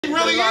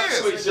really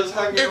is.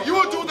 If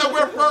you a dude that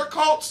wear fur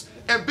coats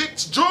and big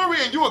jewelry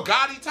and you a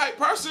Gotti type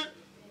person,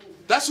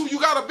 that's who you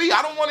gotta be.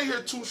 I don't want to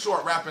hear Too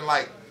Short rapping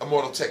like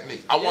Immortal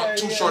Technique. I want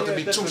Too Short to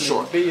be Too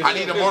Short. I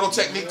need Immortal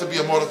Technique to be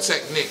Immortal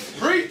Technique.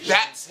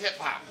 That's hip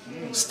hop.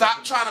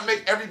 Stop trying to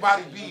make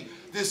everybody be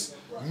this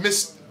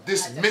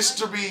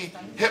mystery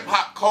hip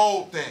hop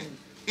code thing.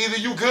 Either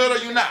you good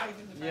or you not.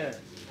 Yeah.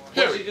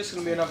 Period.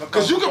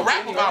 Because you can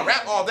rap about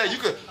rap all day. You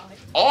could,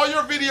 all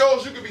your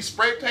videos, you could be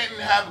spray painting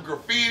and have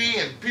graffiti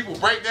and people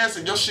breakdance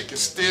and your shit can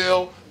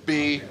still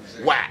be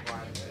whack.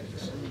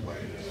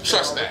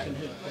 Trust that.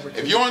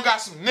 If you ain't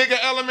got some nigga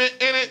element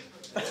in it,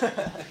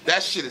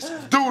 that shit is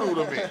doo-doo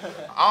to me.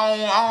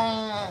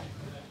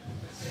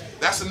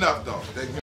 That's enough though.